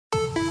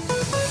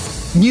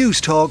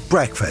News Talk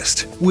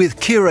Breakfast with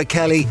Ciara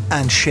Kelly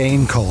and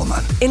Shane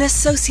Coleman. In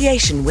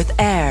association with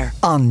AIR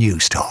on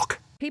News Talk.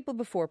 People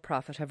Before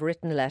Profit have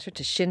written a letter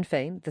to Sinn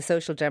Féin, the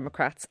Social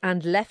Democrats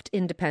and Left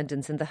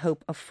Independents in the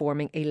hope of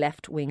forming a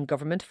left-wing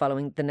government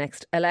following the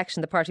next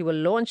election. The party will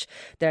launch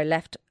their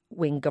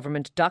left-wing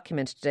government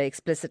document today,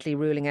 explicitly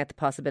ruling out the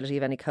possibility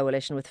of any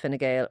coalition with Fine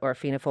Gael or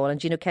Fianna Fáil. And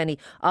Gino Kenny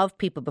of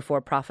People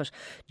Before Profit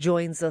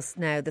joins us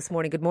now this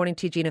morning. Good morning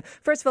to you, Gino.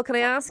 First of all, can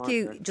I ask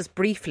you just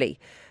briefly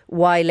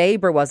why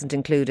Labour wasn't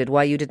included,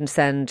 why you didn't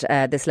send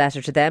this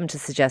letter to them to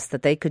suggest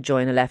that they could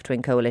join a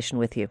left-wing coalition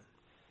with you?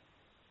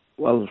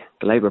 Well,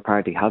 the Labour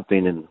Party have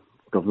been in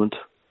government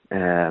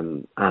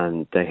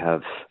and they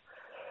have,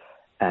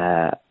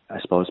 I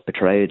suppose,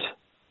 betrayed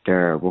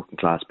their working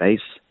class base,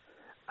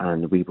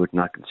 and we would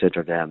not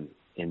consider them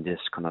in this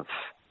kind of,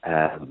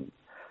 I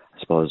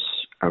suppose,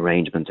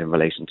 arrangement in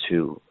relation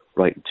to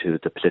writing to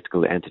the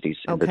political entities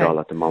in the Dáil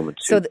at the moment.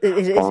 So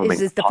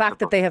is the fact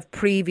that they have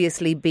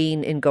previously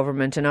been in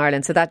government in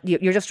Ireland, so that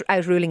you're just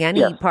outruling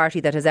any party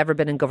that has ever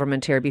been in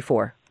government here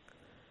before?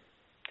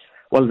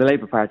 Well, the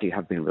Labour Party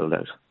have been ruled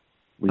out.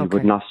 We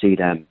would not see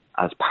them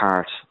as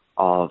part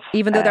of...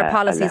 Even though their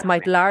policies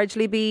might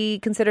largely be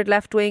considered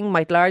left-wing,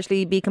 might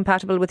largely be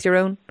compatible with your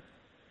own?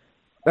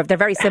 Or they're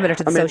very similar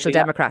to the Social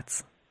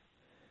Democrats.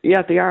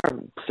 Yeah, they are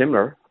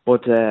similar.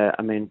 But,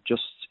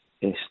 just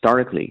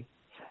historically,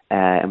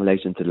 in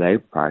relation to the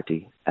Labour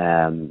Party,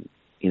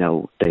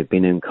 they've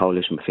been in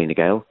coalition with Fine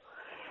Gael,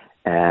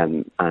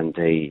 and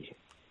they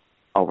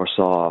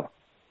oversaw,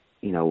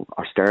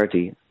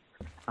 austerity.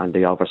 And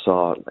they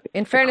oversaw.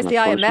 In fairness, the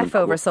IMF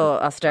oversaw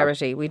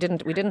austerity. We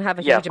didn't have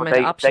a huge amount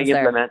of options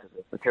there.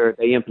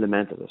 They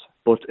implemented it.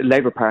 But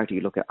Labour Party,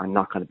 are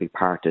not going to be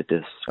part of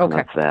this. All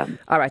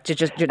right, you're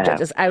just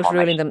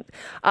outruling them.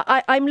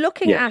 I'm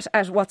looking at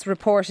what's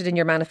reported in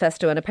your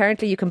manifesto, and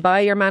apparently you can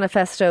buy your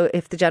manifesto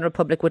if the general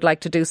public would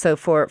like to do so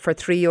for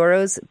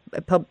 €3.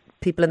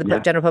 People in the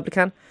general public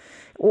can.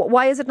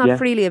 Why is it not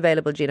freely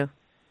available, Gino?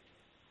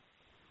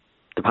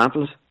 The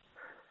pamphlet.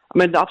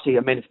 Obviously,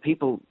 if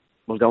people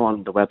will go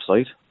on the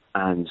website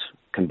and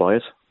can buy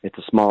it. It's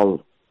a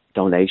small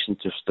donation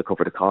just to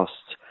cover the costs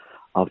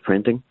of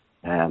printing.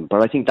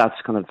 But I think that's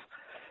kind of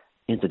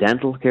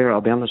incidental here.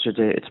 I'll be honest with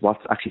you. It's what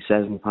actually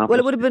says in the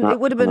pamphlet. Well,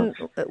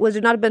 would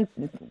it not have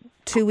been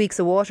 2 weeks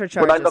of water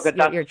charges?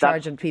 You're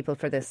charging people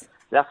for this.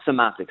 That's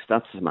semantics.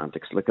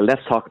 Look,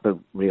 let's talk about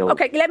real.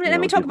 Okay, let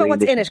me talk about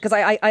what's in it, because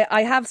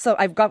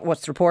I've got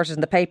what's reported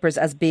in the papers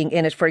as being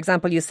in it. For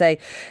example, you say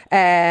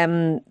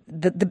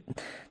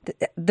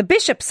the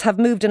bishops have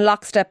moved in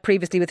lockstep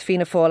previously with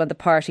Fianna Fáil and the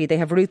party. They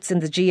have roots in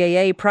the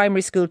GAA,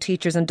 primary school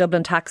teachers and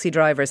Dublin taxi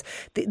drivers.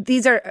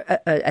 These are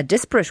a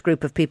disparate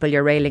group of people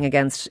you're railing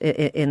against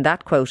in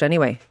that quote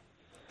anyway.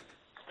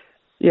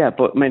 Yeah,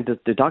 but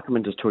the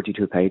document is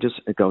 32 pages.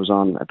 It goes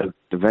on about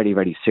the very,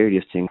 very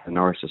serious things in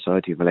our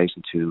society in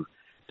relation to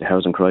the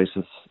housing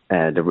crisis,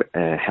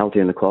 the health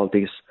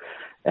inequalities,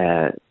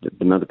 the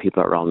amount of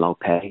people that are on low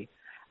pay.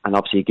 And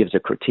obviously it gives a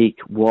critique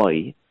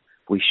why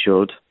we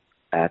should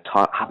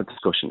have a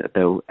discussion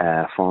about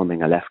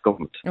forming a left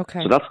government.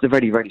 Okay. So that's the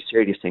very, very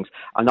serious things.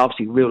 And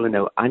obviously ruling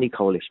out any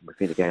coalition with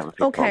Fine Gael and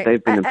Fianna Fáil.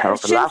 They've been in power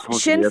for the last 100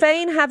 years. Sinn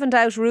Féin haven't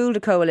outruled a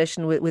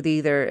coalition with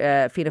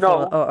either Fianna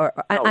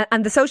Fáil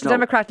and the Social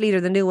Democrat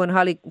leader, the new one,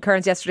 Holly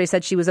Kearns, yesterday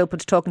said she was open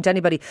to talking to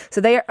anybody. So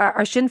they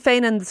are Sinn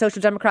Féin and the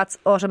Social Democrats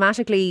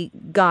automatically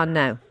gone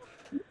now?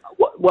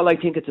 Well, I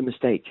think it's a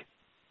mistake.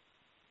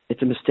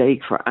 It's a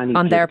mistake for any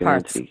on their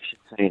part.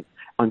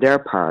 On their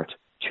part,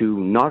 to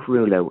not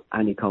rule out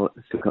any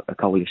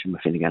coalition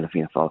with Fine Gael and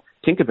Fianna Fáil.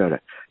 Think about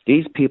it.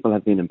 These people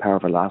have been in power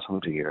for the last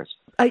 100 years.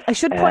 I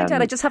should point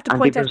out, I just have to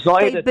point out,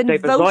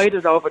 they've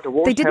presided over the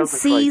worst. They didn't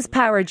seize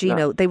power, Gino.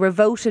 No. They were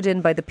voted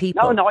in by the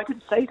people. No, I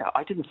didn't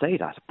say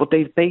that. But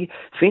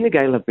Fine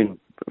Gael have been,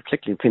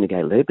 particularly Fine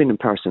Gael, they've been in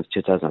power since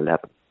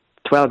 2011.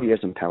 12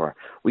 years in power.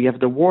 We have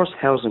the worst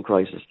housing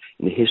crisis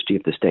in the history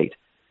of the state.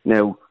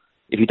 Now,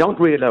 if you don't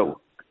rule out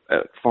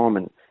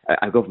forming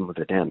a government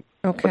with them.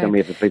 Okay. But then we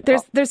have a big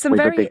problem. There's some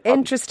very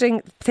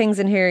interesting things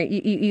in here.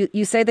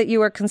 You say that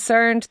you are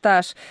concerned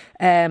that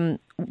the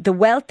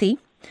wealthy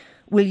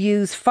will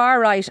use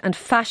far-right and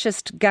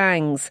fascist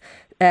gangs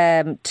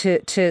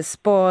to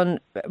spawn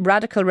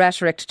radical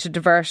rhetoric to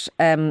divert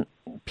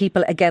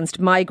people against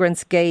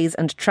migrants, gays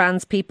and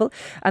trans people,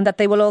 and that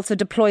they will also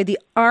deploy the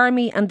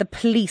army and the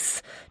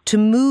police to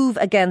move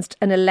against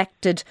an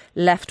elected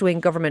left-wing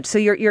government. So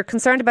you're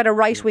concerned about a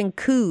right-wing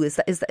coup. Is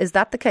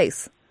that the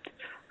case?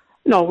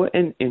 No,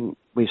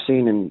 we've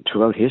seen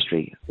throughout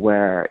history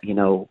where,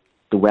 the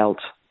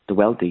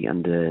wealthy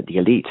and the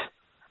elite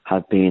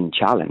have been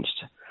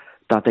challenged,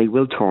 that they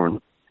will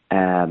turn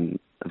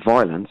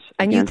violence.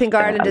 And you think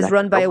Ireland is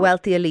run by a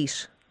wealthy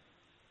elite?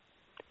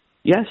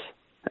 Yes,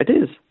 it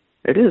is.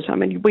 It is.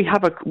 We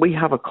have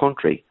a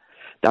country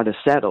that is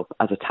set up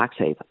as a tax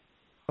haven.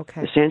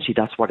 Okay. Essentially,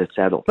 that's what it's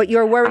set up. But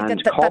you're worried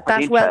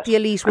that wealthy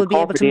elite will be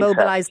able to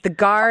mobilise the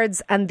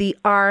guards and the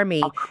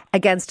army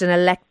against an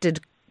elected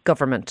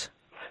government?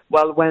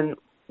 Well, when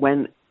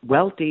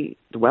the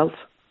wealth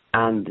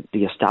and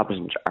the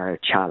establishment are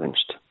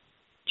challenged,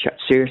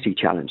 seriously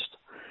challenged,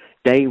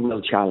 they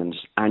will challenge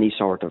any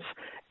sort of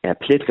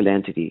political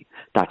entity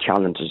that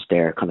challenges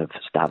their kind of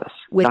status.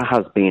 That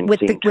has been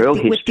seen throughout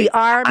history. With the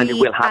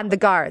army and the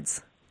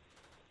guards?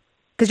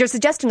 Because you're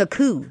suggesting a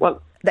coup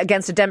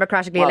against a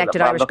democratically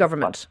elected Irish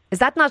government. Is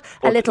that not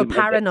a little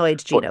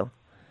paranoid, Gino?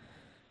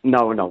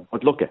 No.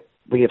 But look,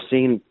 we have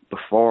seen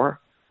before,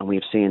 and we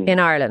have seen in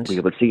Ireland. We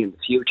will see in the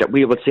future.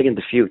 We will see in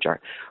the future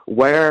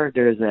where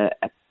there is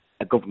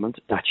a government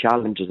that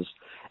challenges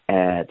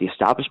the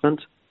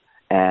establishment,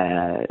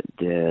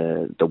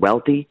 the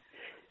wealthy.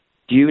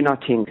 Do you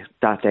not think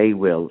that they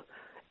will,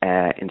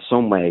 in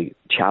some way,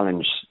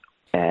 challenge?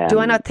 Do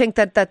I not think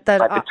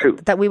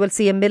that we will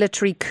see a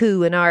military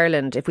coup in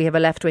Ireland if we have a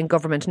left-wing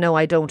government? No,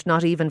 I don't.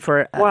 Not even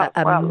for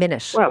a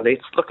minute. Well,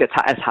 it's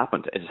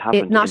happened. It has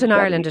happened. Not in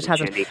Ireland. It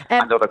hasn't.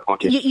 And other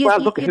countries. You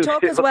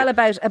talk as well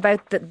about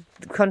the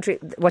country,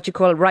 what you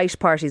call right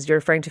parties. You're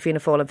referring to Fianna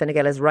Fáil and Fine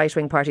Gael as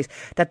right-wing parties.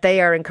 That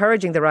they are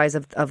encouraging the rise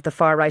of the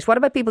far right. What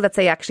about people that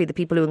say actually the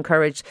people who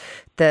encourage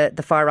the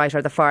far right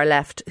or the far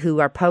left who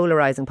are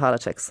polarising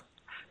politics?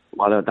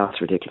 Well, that's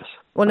ridiculous.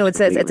 Well, no, it's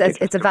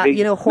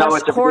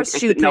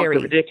horseshoe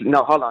theory.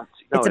 No, hold on.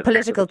 No, it's a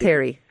political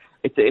theory.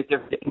 It's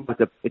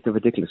a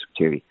ridiculous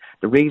theory.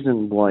 The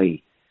reason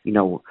why,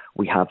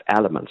 we have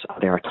elements,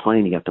 they are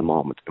tiny at the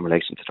moment in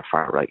relation to the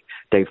far right.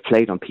 They've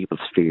played on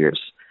people's fears,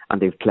 and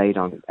they've played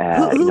on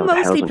who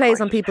mostly plays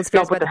on people's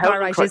fears, but the far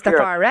right is the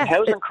far left. The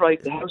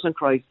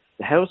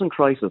housing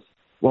crisis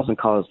wasn't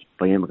caused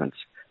by immigrants.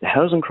 The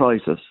housing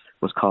crisis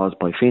was caused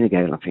by Fine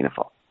Gael and Fianna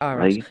Fáil. All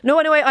right. No,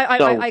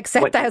 I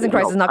accept the housing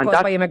crisis is not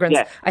caused by immigrants.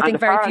 Yeah, I think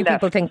very few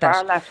people think that. The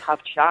far left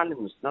have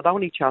challenged, not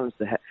only challenged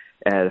the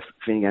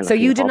Fine Gael. So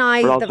you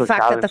deny the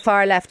fact that the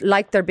far left,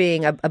 like there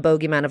being a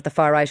bogeyman of the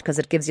far right, because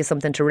it gives you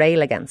something to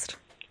rail against?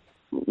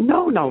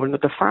 No.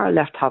 The far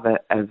left have a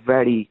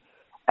very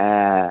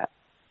a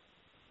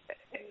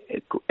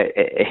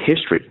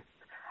history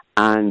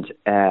and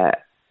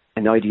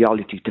an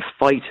ideology to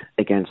fight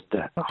against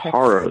the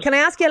horrors. Can I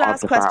ask you a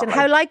last question?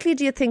 How likely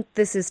do you think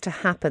this is to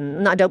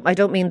happen? No, I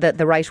don't mean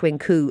the right-wing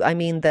coup. I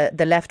mean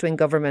the left-wing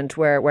government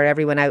where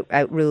everyone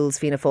outrules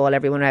Fianna Fáil,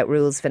 everyone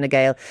outrules Fine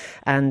Gael,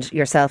 and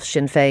yourself,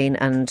 Sinn Féin,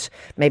 and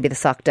maybe the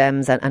Soc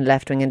Dems and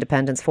left-wing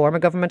independents form a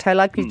government. How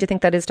likely do you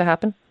think that is to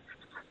happen?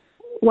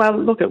 Well,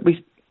 look,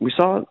 we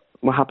saw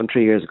what happened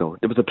 3 years ago.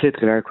 There was a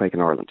political earthquake in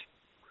Ireland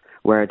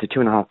where the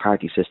 2.5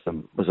 party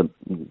system was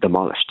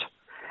demolished.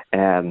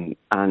 And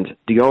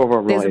the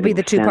overall... These would be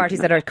the two parties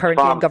that are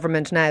currently in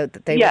government now.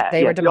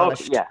 They were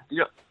demolished.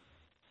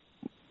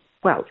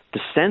 Well, the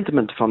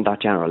sentiment from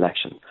that general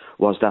election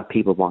was that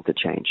people wanted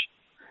change.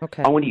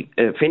 Okay. Only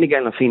Fine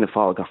Gael and Fianna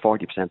Fáil got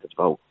 40% of the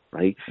vote,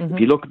 right? Mm-hmm.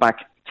 If you look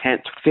back 10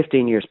 to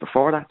 15 years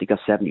before that, they got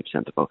 70%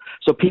 of the vote.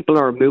 So people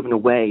are moving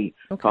away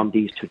from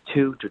these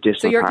two traditional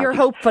So you're parties,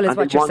 hopeful is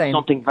what you're saying?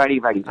 Something very,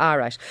 very... All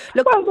right.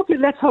 Look,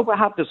 let's hope we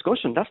have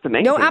discussion. That's the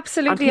main thing. No,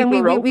 absolutely. And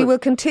we will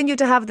continue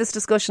to have this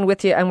discussion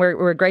with you, and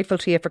we're grateful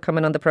to you for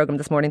coming on the programme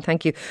this morning.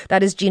 Thank you.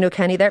 That is Gino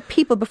Kenny there.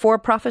 People Before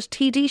Profit,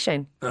 TD,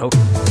 Shane.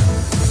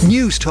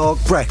 News Talk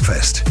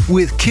Breakfast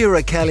with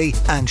Ciara Kelly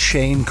and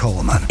Shane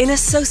Coleman. In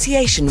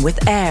association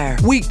with AIR.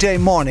 Weekday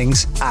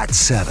mornings at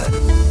 7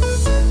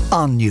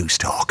 on News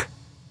Talk.